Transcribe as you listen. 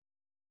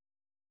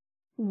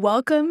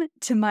Welcome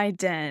to my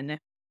den.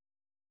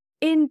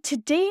 In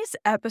today's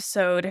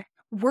episode,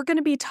 we're going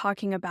to be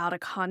talking about a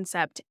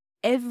concept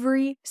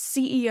every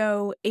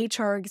CEO,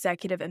 HR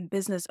executive, and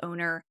business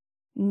owner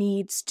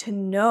needs to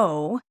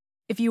know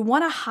if you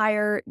want to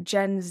hire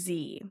Gen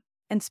Z,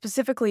 and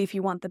specifically if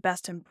you want the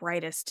best and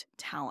brightest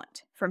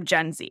talent from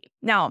Gen Z.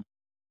 Now,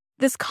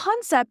 this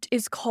concept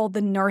is called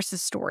the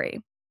NarcisStory.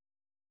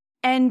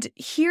 And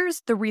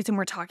here's the reason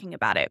we're talking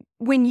about it.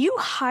 When you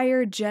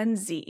hire Gen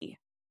Z,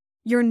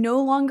 you're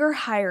no longer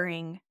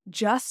hiring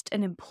just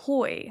an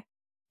employee.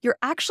 You're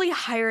actually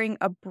hiring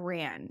a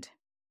brand.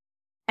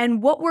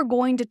 And what we're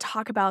going to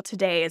talk about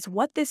today is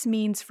what this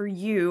means for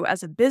you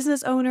as a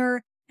business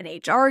owner, an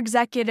HR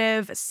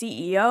executive, a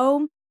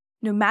CEO.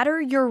 No matter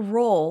your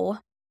role,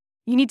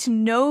 you need to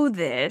know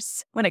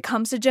this when it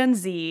comes to Gen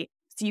Z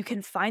so you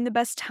can find the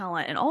best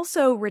talent and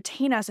also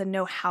retain us and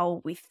know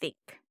how we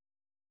think.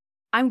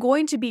 I'm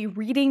going to be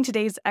reading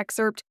today's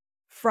excerpt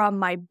from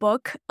my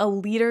book, A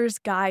Leader's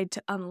Guide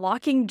to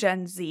Unlocking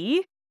Gen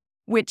Z,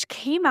 which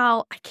came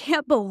out, I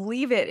can't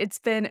believe it. It's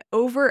been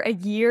over a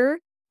year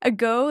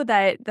ago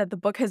that the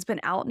book has been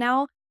out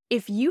now.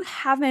 If you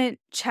haven't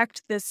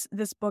checked this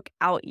book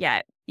out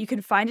yet, you can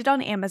find it on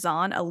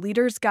Amazon, A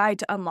Leader's Guide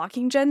to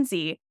Unlocking Gen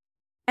Z.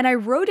 And I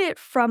wrote it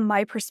from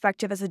my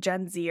perspective as a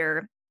Gen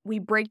Zer. We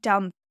break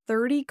down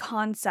 30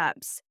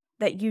 concepts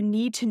that you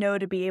need to know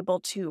to be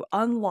able to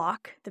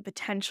unlock the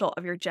potential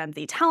of your Gen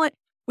Z talent.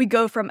 We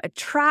go from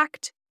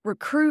attract,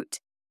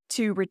 recruit,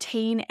 to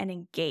retain and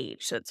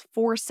engage. So it's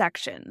 4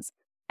 sections.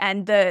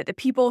 And the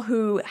people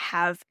who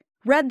have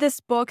read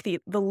this book, the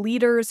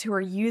leaders who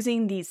are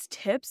using these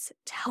tips,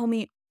 tell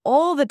me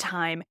all the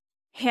time,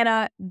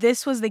 Hannah,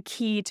 this was the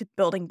key to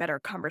building better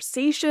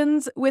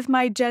conversations with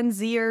my Gen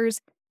Zers.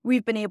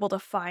 We've been able to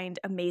find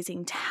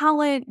amazing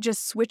talent,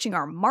 just switching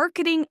our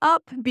marketing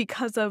up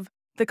because of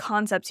the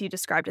concepts you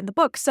described in the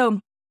book.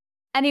 So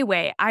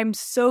anyway, I'm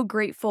so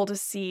grateful to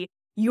see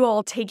you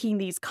all taking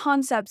these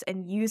concepts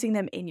and using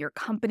them in your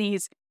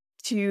companies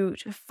to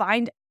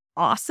find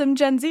awesome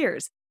Gen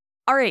Zers.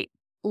 All right,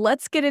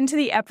 let's get into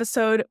the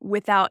episode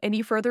without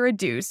any further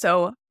ado.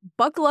 So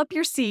buckle up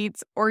your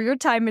seats or your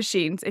time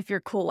machines if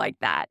you're cool like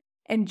that,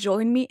 and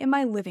join me in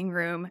my living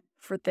room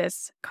for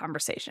this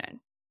conversation.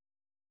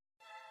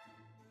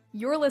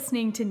 You're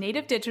listening to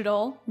Native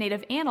Digital,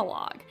 Native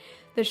Analog,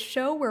 the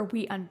show where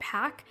we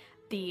unpack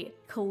the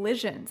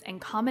collisions and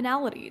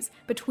commonalities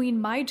between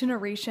my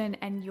generation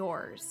and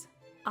yours.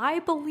 I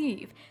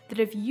believe that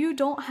if you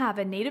don't have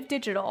a Native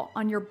Digital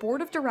on your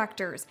board of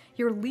directors,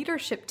 your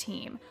leadership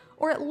team,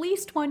 or at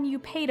least one you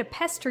pay to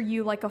pester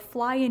you like a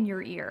fly in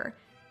your ear,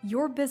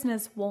 your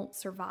business won't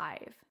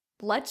survive.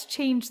 Let's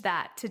change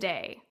that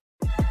today.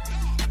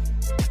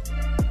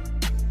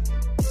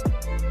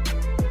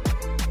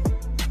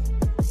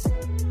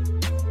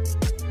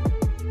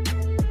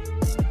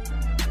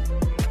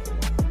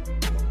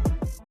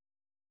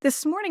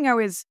 This morning I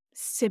was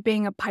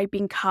sipping a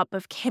piping cup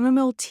of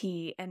chamomile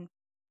tea, and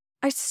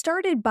I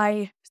started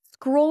by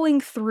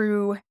scrolling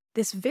through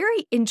this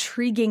very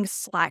intriguing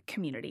Slack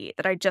community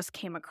that I just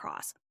came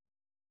across.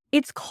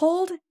 It's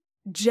called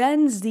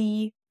Gen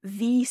Z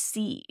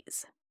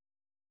VCs.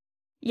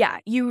 Yeah,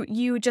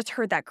 you just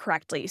heard that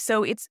correctly.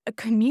 So it's a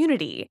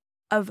community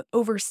of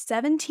over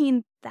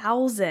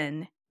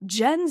 17,000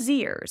 Gen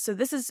Zers. So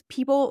this is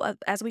people,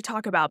 as we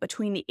talk about,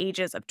 between the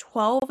ages of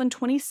 12 and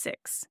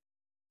 26.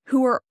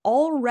 Who are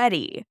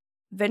already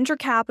venture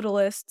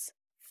capitalists,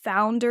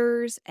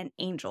 founders, and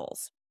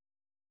angels.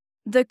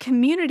 The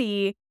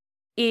community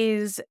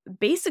is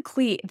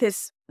basically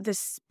this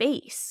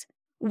space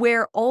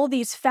where all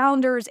these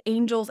founders,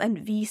 angels, and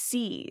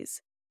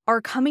VCs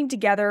are coming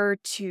together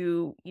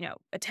to,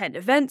 attend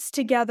events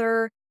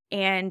together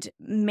and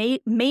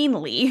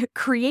mainly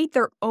create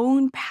their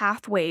own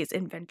pathways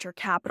in venture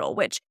capital,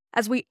 which,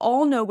 as we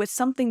all know, was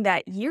something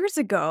that years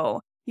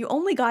ago you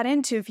only got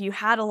into if you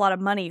had a lot of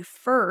money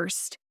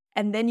first,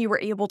 and then you were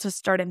able to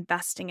start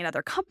investing in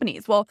other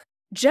companies. Well,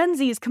 Gen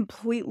Z is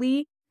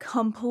completely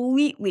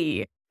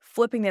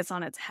flipping this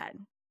on its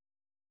head.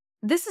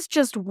 This is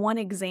just one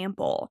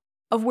example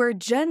of where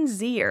Gen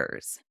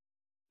Zers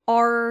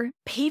are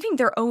paving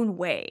their own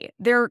way.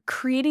 They're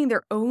creating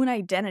their own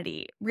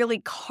identity,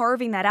 really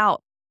carving that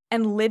out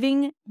and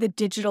living the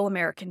digital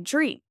American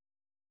dream.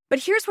 But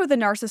here's where the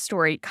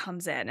NarcisStory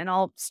comes in, and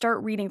I'll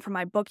start reading from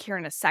my book here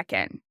in a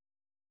second.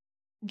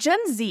 Gen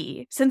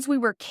Z, since we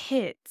were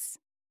kids,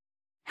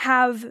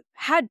 have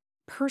had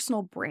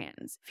personal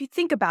brands. If you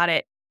think about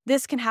it,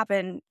 this can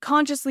happen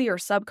consciously or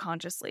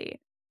subconsciously.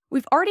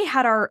 We've already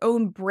had our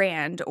own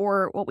brand,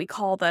 or what we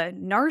call the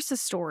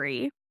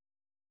NarcisStory,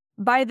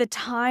 by the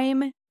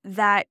time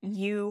that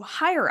you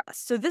hire us.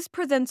 So this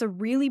presents a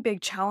really big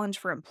challenge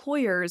for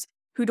employers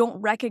who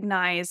don't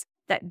recognize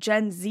that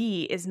Gen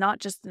Z is not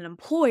just an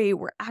employee,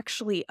 we're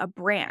actually a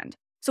brand.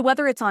 So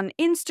whether it's on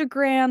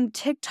Instagram,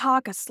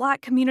 TikTok, a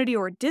Slack community,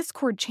 or a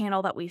Discord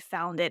channel that we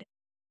founded,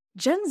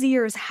 Gen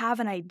Zers have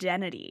an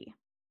identity.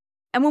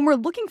 And when we're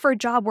looking for a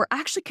job, we're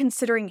actually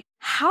considering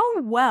how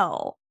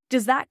well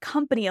does that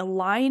company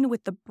align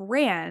with the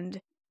brand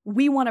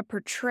we want to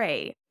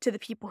portray to the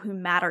people who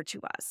matter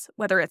to us,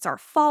 whether it's our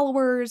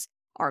followers,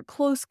 our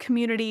close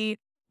community,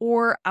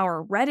 or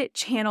our Reddit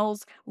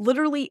channels,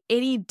 literally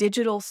any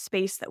digital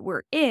space that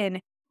we're in?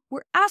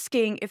 We're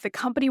asking if the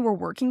company we're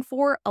working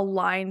for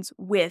aligns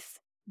with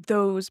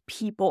those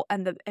people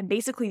and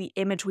basically the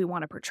image we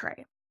want to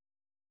portray.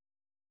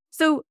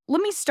 So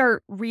let me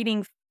start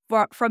reading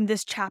from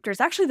this chapter.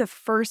 It's actually the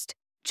first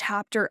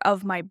chapter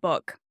of my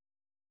book.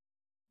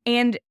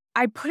 And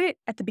I put it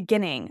at the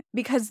beginning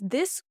because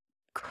this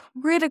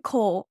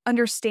critical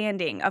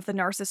understanding of the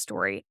Narcissus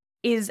story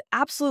is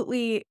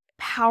absolutely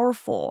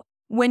powerful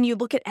when you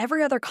look at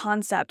every other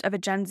concept of a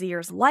Gen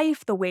Zer's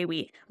life, the way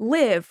we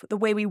live, the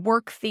way we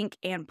work, think,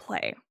 and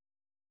play.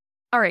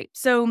 All right,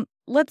 so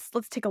let's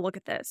take a look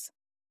at this.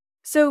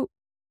 So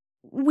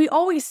we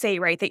always say,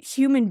 right, that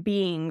human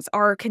beings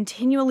are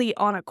continually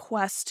on a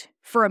quest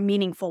for a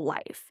meaningful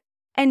life.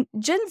 And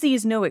Gen Z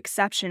is no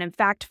exception. In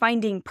fact,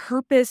 finding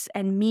purpose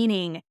and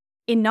meaning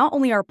in not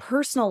only our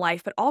personal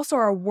life, but also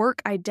our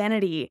work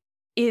identity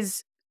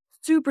is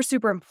super,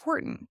 super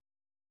important.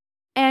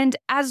 And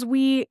as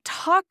we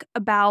talk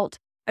about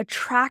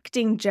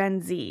attracting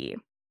Gen Z,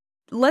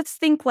 let's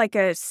think like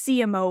a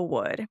CMO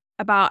would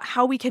about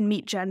how we can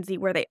meet Gen Z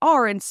where they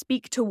are and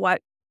speak to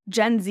what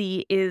Gen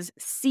Z is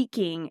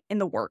seeking in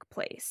the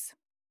workplace.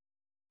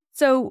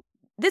 So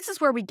this is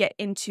where we get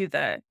into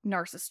the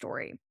Narcissus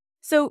story.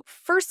 So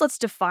first, let's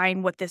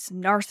define what this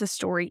Narcissus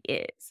story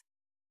is.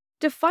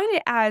 Define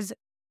it as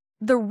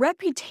the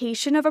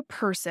reputation of a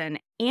person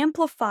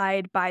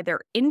amplified by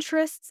their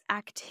interests,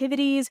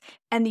 activities,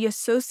 and the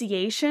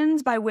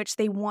associations by which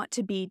they want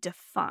to be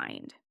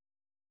defined.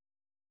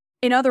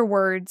 In other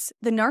words,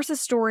 the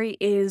Narcissus story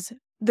is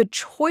the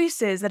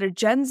choices that a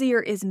Gen Zer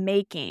is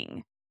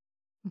making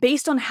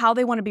based on how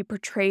they want to be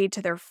portrayed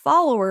to their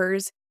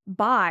followers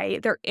by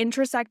their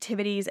interests,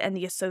 activities, and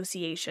the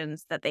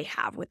associations that they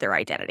have with their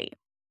identity.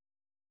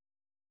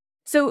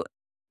 So,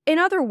 in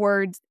other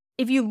words,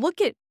 if you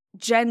look at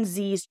Gen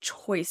Z's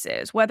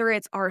choices, whether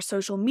it's our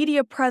social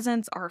media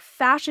presence, our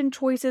fashion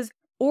choices,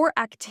 or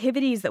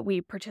activities that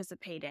we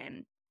participate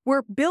in,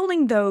 we're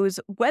building those,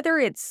 whether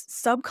it's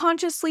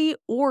subconsciously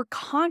or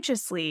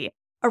consciously,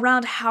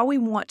 around how we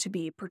want to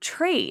be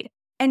portrayed.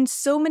 And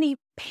so many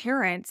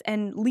parents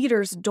and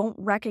leaders don't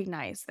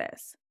recognize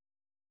this.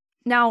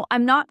 Now,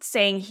 I'm not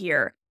saying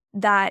here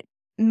that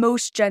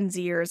most Gen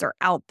Zers are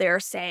out there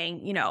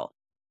saying,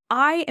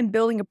 I am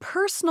building a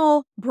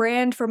personal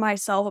brand for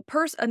myself,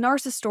 a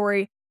Narcissus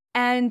story,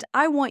 and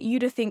I want you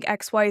to think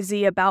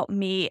XYZ about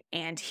me,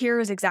 and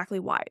here's exactly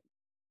why.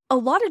 A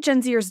lot of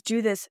Gen Zers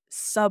do this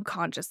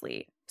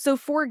subconsciously. So,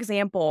 for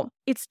example,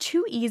 it's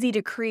too easy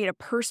to create a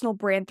personal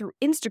brand through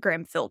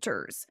Instagram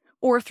filters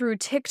or through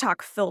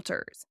TikTok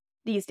filters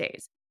these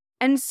days.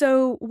 And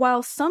so,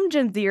 while some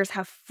Gen Zers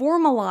have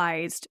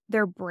formalized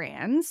their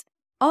brands,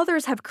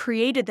 others have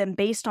created them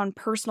based on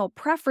personal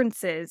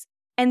preferences,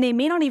 and they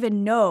may not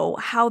even know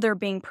how they're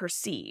being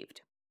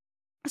perceived.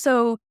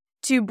 So,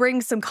 to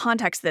bring some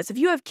context to this, if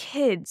you have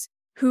kids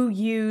who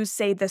use,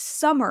 say, the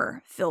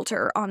summer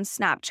filter on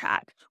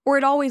Snapchat, or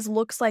it always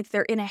looks like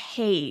they're in a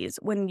haze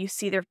when you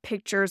see their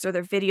pictures or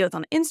their videos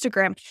on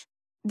Instagram,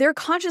 they're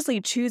consciously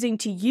choosing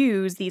to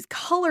use these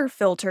color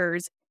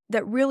filters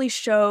that really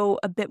show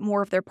a bit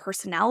more of their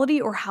personality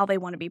or how they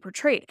want to be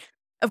portrayed.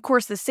 Of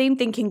course, the same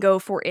thing can go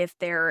for if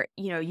they're,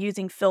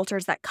 using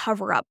filters that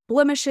cover up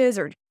blemishes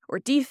or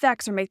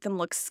defects or make them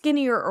look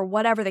skinnier or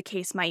whatever the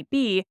case might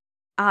be.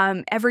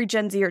 Every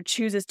Gen Zer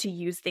chooses to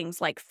use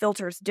things like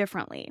filters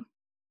differently.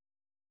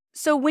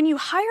 So when you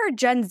hire a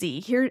Gen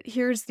Z,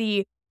 here's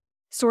the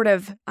sort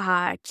of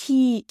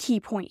key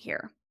point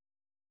here.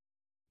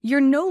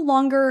 You're no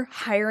longer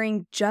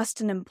hiring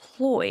just an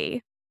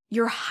employee.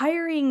 You're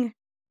hiring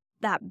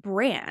that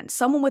brand,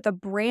 someone with a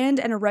brand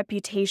and a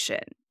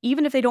reputation.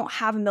 Even if they don't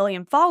have 1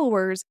 million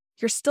followers,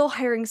 you're still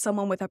hiring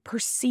someone with a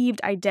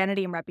perceived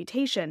identity and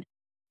reputation.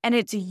 And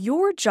it's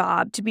your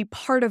job to be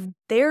part of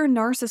their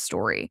Narcissus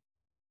story,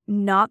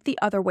 not the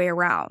other way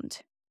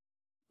around.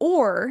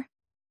 Or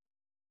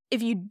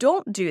if you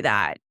don't do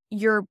that,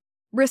 you're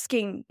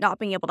risking not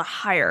being able to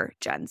hire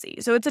Gen Z.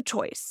 So it's a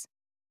choice.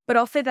 But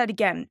I'll say that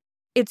again.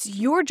 It's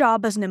your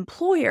job as an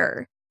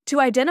employer to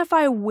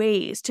identify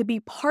ways to be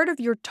part of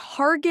your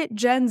target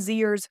Gen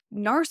Zer's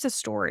Narcissus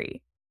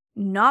story,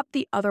 not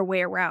the other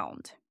way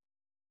around.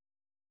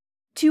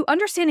 To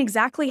understand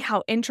exactly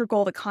how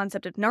integral the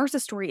concept of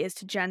Narcissus story is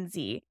to Gen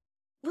Z,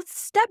 let's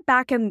step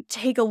back and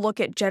take a look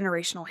at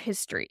generational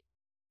history.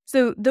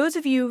 So those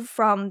of you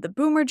from the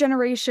boomer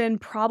generation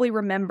probably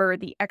remember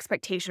the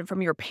expectation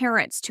from your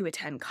parents to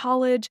attend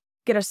college,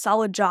 get a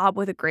solid job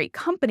with a great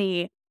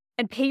company,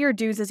 and pay your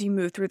dues as you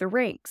move through the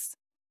ranks.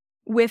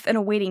 With an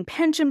awaiting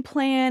pension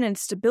plan and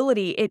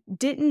stability, it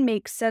didn't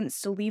make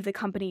sense to leave the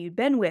company you'd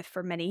been with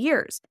for many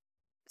years.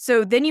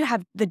 So then you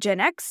have the Gen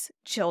X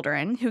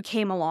children who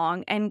came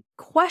along and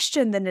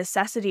questioned the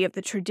necessity of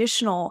the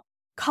traditional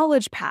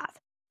college path,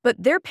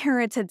 but their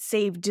parents had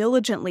saved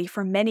diligently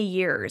for many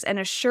years and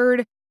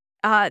assured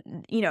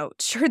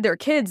assured their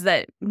kids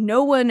that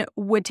no one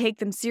would take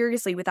them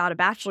seriously without a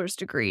bachelor's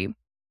degree.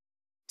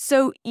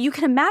 So you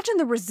can imagine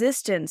the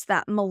resistance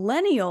that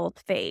millennials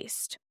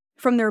faced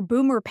from their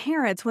boomer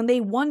parents when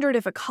they wondered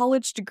if a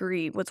college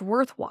degree was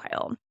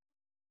worthwhile.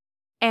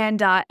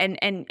 And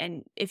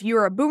if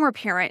you're a boomer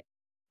parent,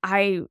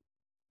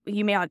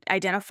 you may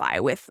identify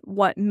with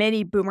what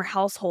many boomer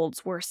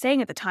households were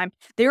saying at the time.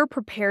 They were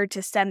prepared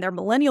to send their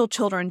millennial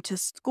children to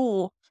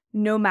school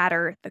no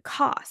matter the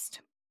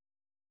cost.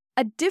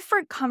 A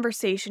different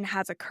conversation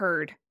has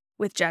occurred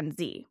with Gen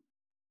Z.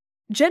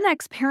 Gen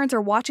X parents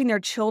are watching their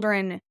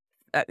children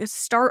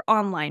start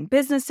online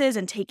businesses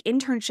and take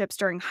internships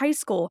during high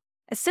school,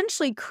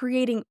 essentially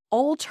creating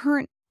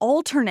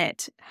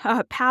alternate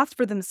paths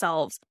for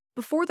themselves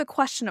before the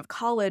question of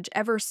college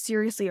ever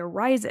seriously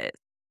arises.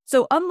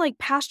 So unlike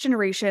past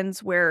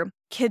generations where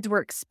kids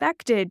were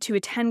expected to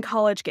attend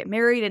college, get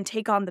married, and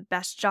take on the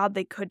best job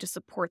they could to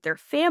support their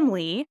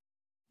family,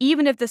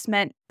 even if this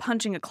meant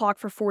punching a clock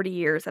for 40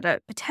 years at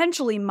a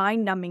potentially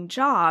mind-numbing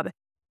job,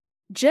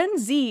 Gen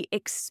Z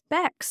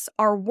expects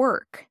our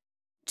work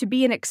to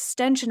be an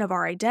extension of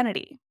our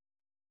identity.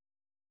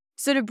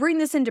 So to bring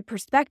this into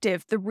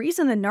perspective, the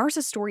reason the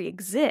NarcisStory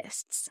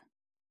exists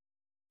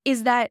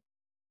is that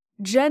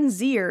Gen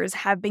Zers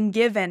have been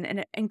given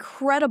an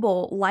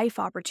incredible life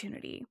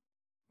opportunity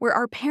where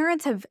our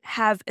parents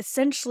have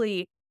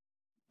essentially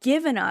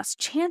given us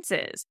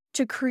chances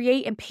to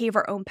create and pave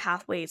our own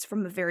pathways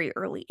from a very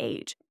early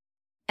age.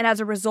 And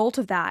as a result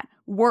of that,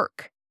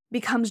 work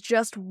becomes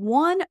just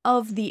one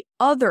of the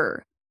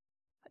other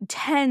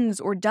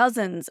tens or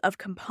dozens of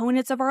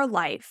components of our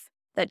life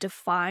that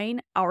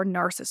define our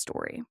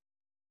NarcisStory.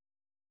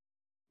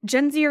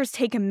 Gen Zers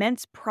take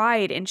immense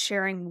pride in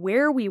sharing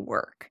where we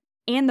work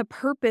and the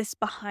purpose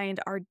behind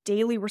our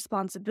daily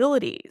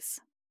responsibilities.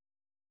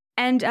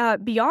 And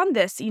beyond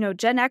this,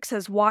 Gen X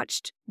has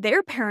watched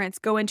their parents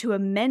go into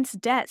immense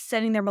debt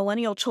sending their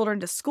millennial children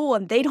to school,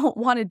 and they don't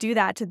want to do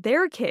that to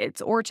their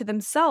kids or to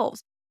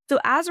themselves. So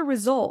as a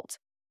result,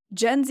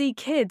 Gen Z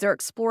kids are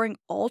exploring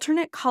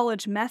alternate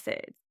college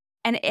methods,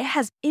 and it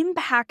has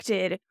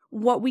impacted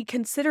what we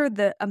consider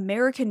the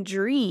American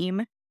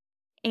dream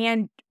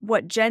and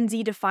what Gen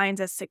Z defines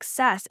as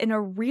success in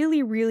a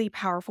really, really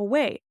powerful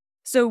way.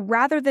 So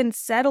rather than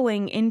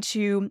settling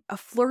into a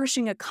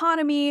flourishing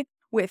economy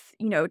with,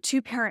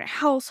 two-parent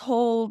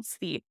households,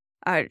 the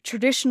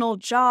traditional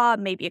job,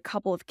 maybe a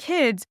couple of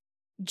kids,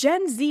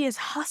 Gen Z is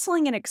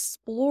hustling and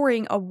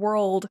exploring a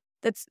world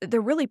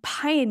they're really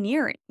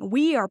pioneering.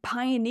 We are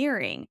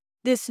pioneering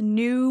this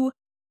new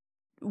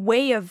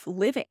way of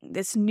living,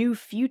 this new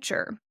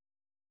future.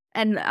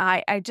 And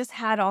I just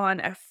had on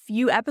a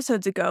few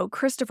episodes ago,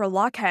 Christopher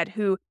Lochhead,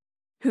 who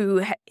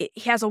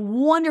he has a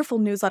wonderful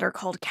newsletter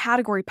called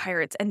Category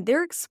Pirates, and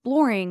they're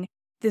exploring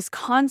this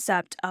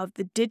concept of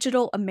the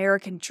digital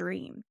American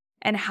dream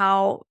and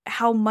how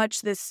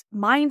much this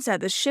mindset,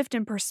 this shift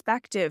in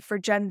perspective for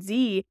Gen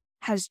Z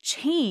has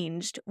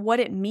changed what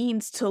it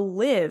means to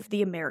live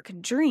the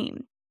American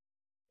dream.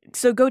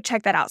 So go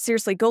check that out.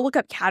 Seriously, go look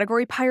up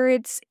Category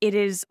Pirates. It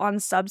is on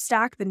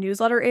Substack, the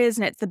newsletter is,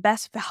 and it's the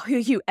best value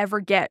you'll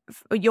ever get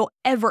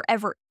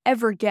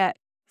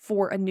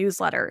for a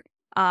newsletter.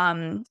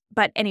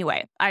 But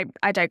anyway,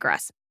 I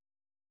digress.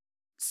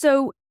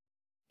 So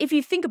if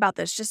you think about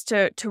this, just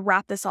to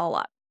wrap this all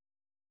up,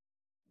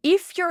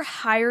 if you're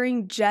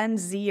hiring Gen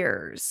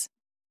Zers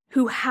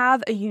who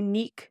have a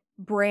unique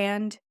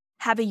brand,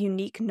 have a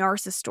unique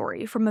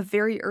NarcisStory from a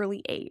very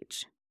early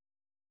age,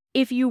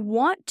 if you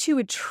want to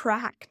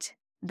attract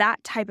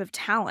that type of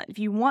talent, if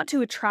you want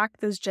to attract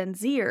those Gen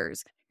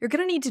Zers, you're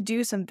going to need to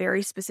do some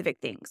very specific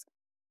things.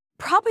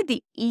 Probably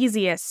the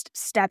easiest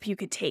step you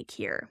could take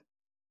here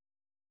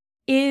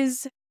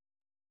is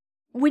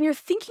when you're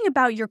thinking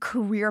about your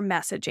career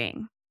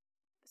messaging,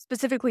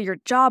 specifically your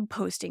job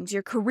postings,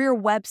 your career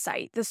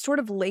website, the sort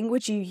of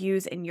language you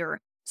use in your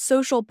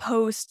social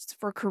posts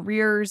for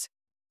careers,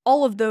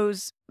 all of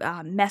those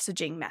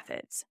messaging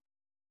methods,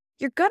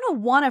 you're going to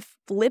want to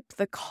flip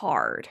the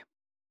card.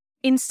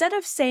 Instead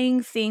of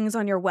saying things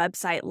on your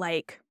website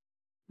like,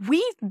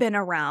 we've been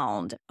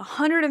around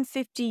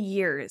 150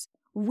 years,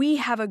 we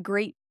have a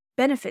great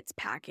benefits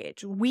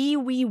package, we.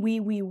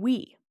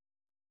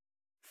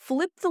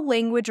 Flip the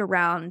language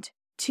around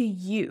to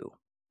you.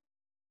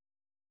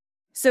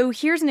 So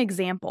here's an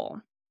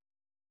example.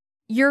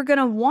 You're going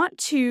to want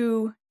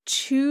to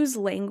choose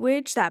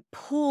language that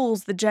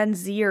pulls the Gen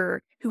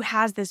Zer who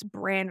has this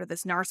brand or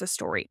this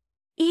NarcisStory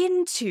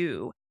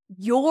into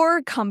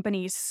your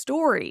company's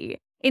story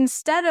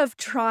instead of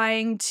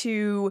trying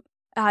to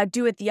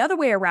do it the other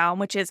way around,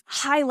 which is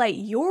highlight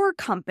your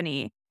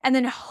company and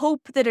then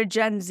hope that a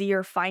Gen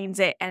Zer finds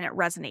it and it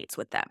resonates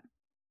with them.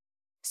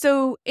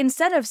 So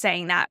instead of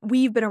saying that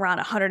we've been around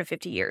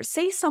 150 years,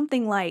 say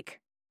something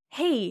like,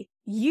 hey,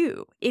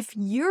 if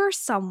you're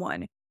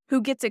someone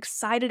who gets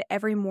excited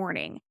every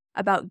morning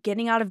about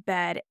getting out of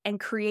bed and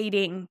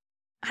creating,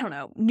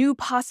 new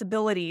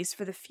possibilities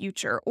for the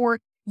future, or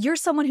you're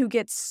someone who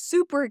gets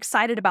super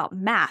excited about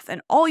math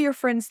and all your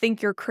friends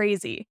think you're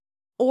crazy,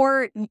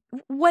 or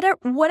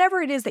whatever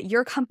it is that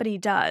your company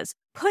does,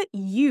 put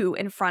you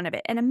in front of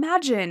it and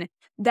imagine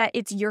that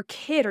it's your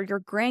kid or your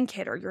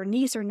grandkid or your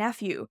niece or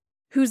nephew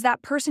who's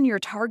that person you're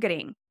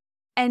targeting.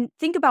 And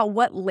think about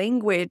what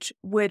language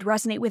would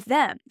resonate with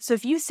them. So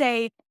if you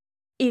say,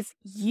 if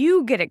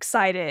you get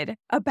excited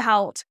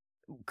about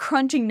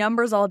crunching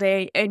numbers all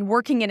day and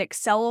working in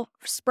Excel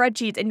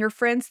spreadsheets and your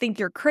friends think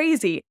you're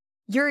crazy,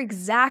 you're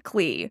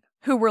exactly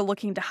who we're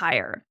looking to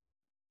hire.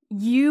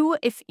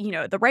 If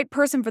the right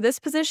person for this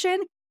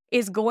position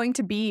is going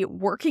to be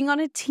working on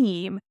a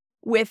team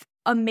with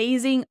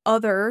amazing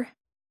other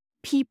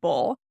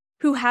people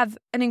who have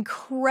an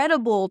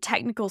incredible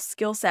technical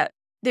skill set.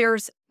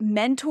 There's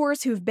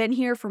mentors who've been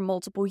here for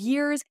multiple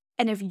years.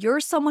 And if you're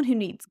someone who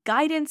needs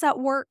guidance at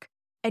work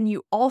and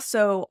you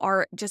also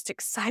are just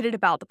excited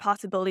about the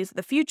possibilities of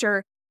the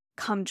future,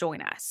 come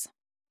join us.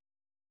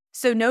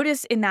 So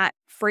notice in that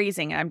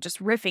phrasing, I'm just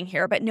riffing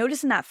here, but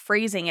notice in that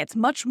phrasing, it's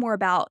much more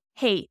about,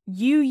 hey,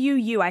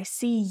 you, I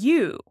see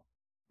you,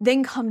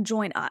 then come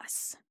join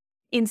us.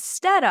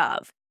 Instead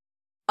of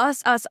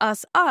us,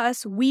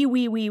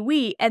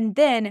 we, and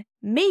then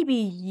maybe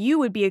you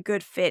would be a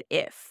good fit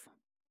if.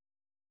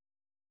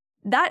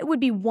 That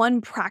would be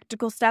one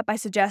practical step I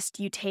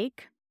suggest you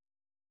take.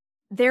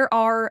 There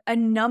are a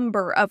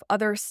number of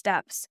other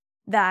steps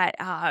that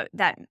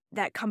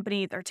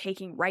companies are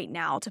taking right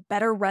now to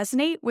better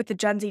resonate with the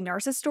Gen Z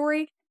Narcissus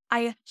story.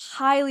 I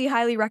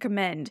highly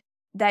recommend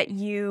that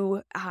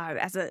you,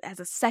 as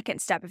a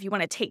second step, if you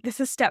want to take this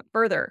a step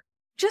further,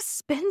 just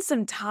spend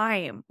some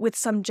time with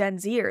some Gen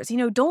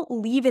Zers. Don't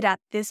leave it at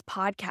this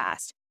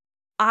podcast.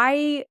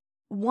 I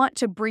want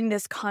to bring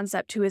this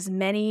concept to as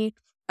many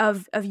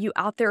of you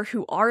out there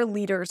who are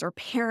leaders or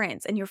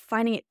parents and you're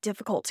finding it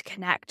difficult to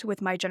connect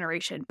with my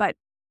generation. But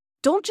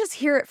don't just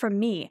hear it from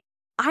me.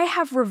 I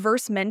have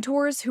reverse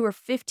mentors who are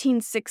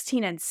 15,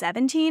 16, and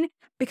 17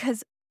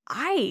 because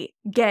I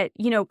get,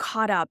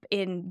 caught up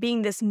in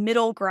being this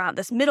middle ground,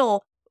 this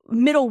middle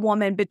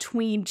woman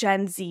between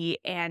Gen Z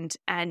and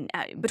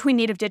between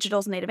native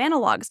digitals and native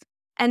analogs.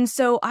 And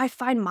so I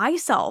find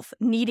myself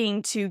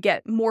needing to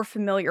get more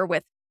familiar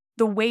with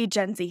the way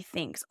Gen Z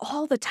thinks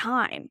all the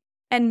time.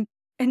 And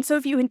so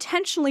if you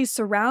intentionally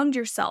surround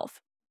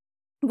yourself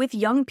with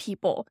young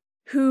people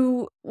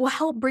who will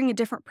help bring a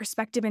different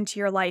perspective into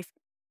your life,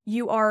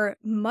 you are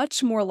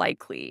much more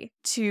likely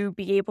to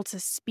be able to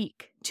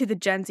speak to the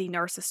Gen Z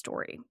Narcissus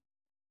story.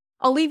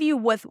 I'll leave you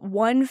with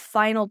one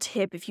final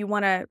tip if you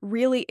want to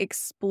really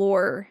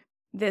explore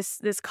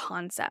this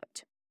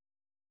concept.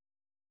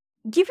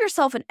 Give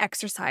yourself an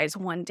exercise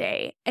one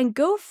day and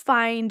go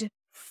find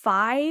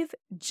 5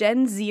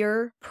 Gen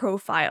Zer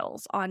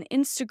profiles on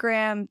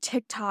Instagram,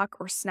 TikTok,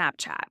 or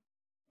Snapchat.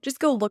 Just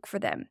go look for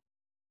them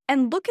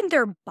and look in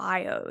their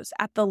bios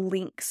at the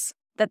links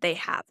that they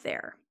have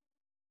there.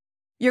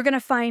 You're going to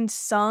find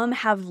some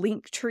have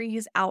link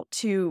trees out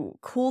to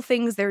cool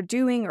things they're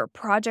doing or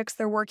projects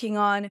they're working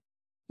on.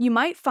 You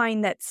might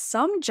find that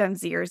some Gen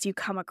Zers you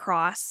come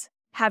across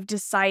have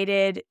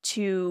decided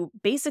to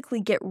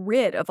basically get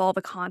rid of all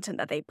the content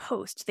that they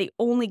post. They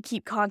only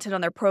keep content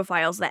on their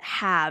profiles that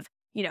have,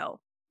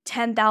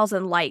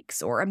 10,000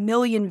 likes or 1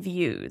 million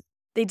views.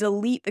 They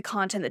delete the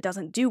content that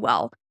doesn't do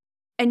well.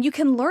 And you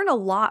can learn a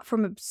lot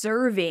from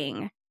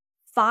observing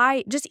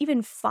 5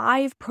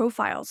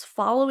 profiles,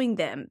 following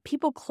them,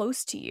 people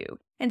close to you,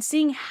 and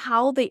seeing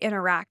how they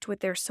interact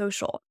with their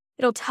social.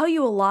 It'll tell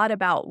you a lot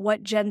about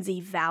what Gen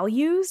Z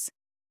values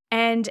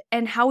and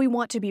how we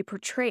want to be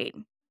portrayed.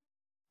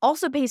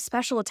 Also pay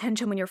special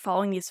attention when you're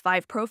following these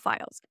 5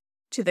 profiles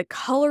to the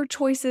color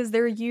choices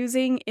they're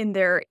using in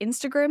their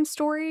Instagram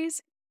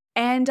stories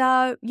and,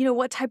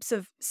 what types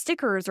of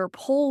stickers or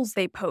polls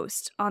they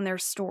post on their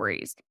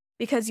stories,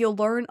 because you'll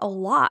learn a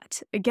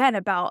lot, again,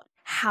 about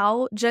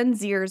how Gen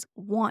Zers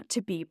want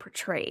to be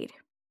portrayed.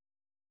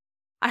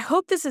 I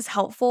hope this is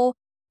helpful.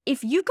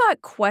 If you've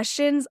got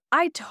questions,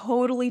 I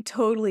totally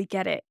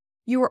get it.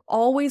 You are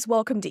always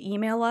welcome to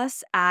email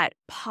us at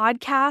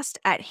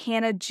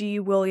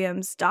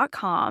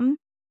podcast@hannahgwilliams.com.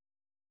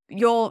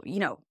 You'll,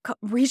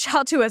 reach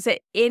out to us at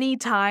any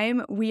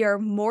time. We are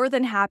more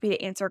than happy to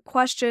answer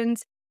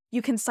questions.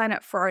 You can sign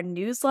up for our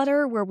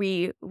newsletter where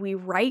we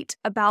write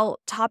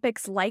about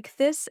topics like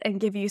this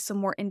and give you some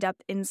more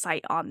in-depth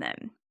insight on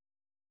them.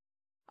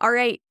 All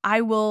right,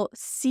 I will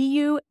see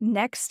you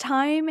next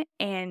time,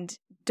 and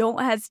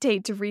don't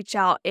hesitate to reach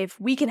out if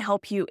we can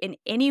help you in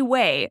any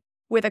way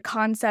with a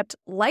concept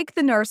like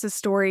the Narcissus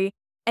story.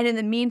 And in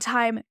the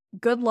meantime,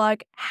 good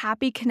luck,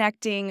 happy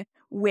connecting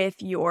with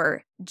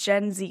your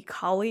Gen Z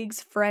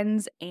colleagues,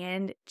 friends,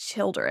 and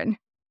children.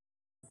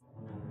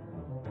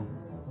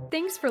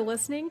 Thanks for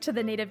listening to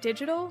the Native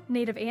Digital,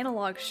 Native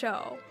Analog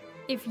show.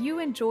 If you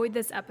enjoyed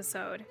this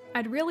episode,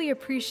 I'd really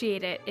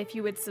appreciate it if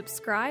you would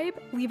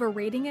subscribe, leave a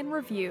rating and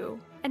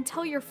review, and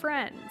tell your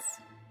friends.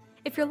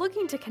 If you're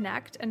looking to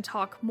connect and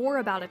talk more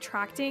about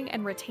attracting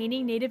and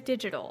retaining Native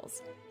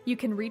Digitals, you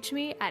can reach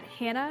me at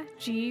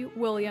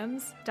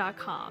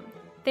hannahgwilliams.com.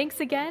 Thanks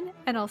again,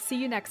 and I'll see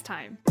you next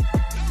time.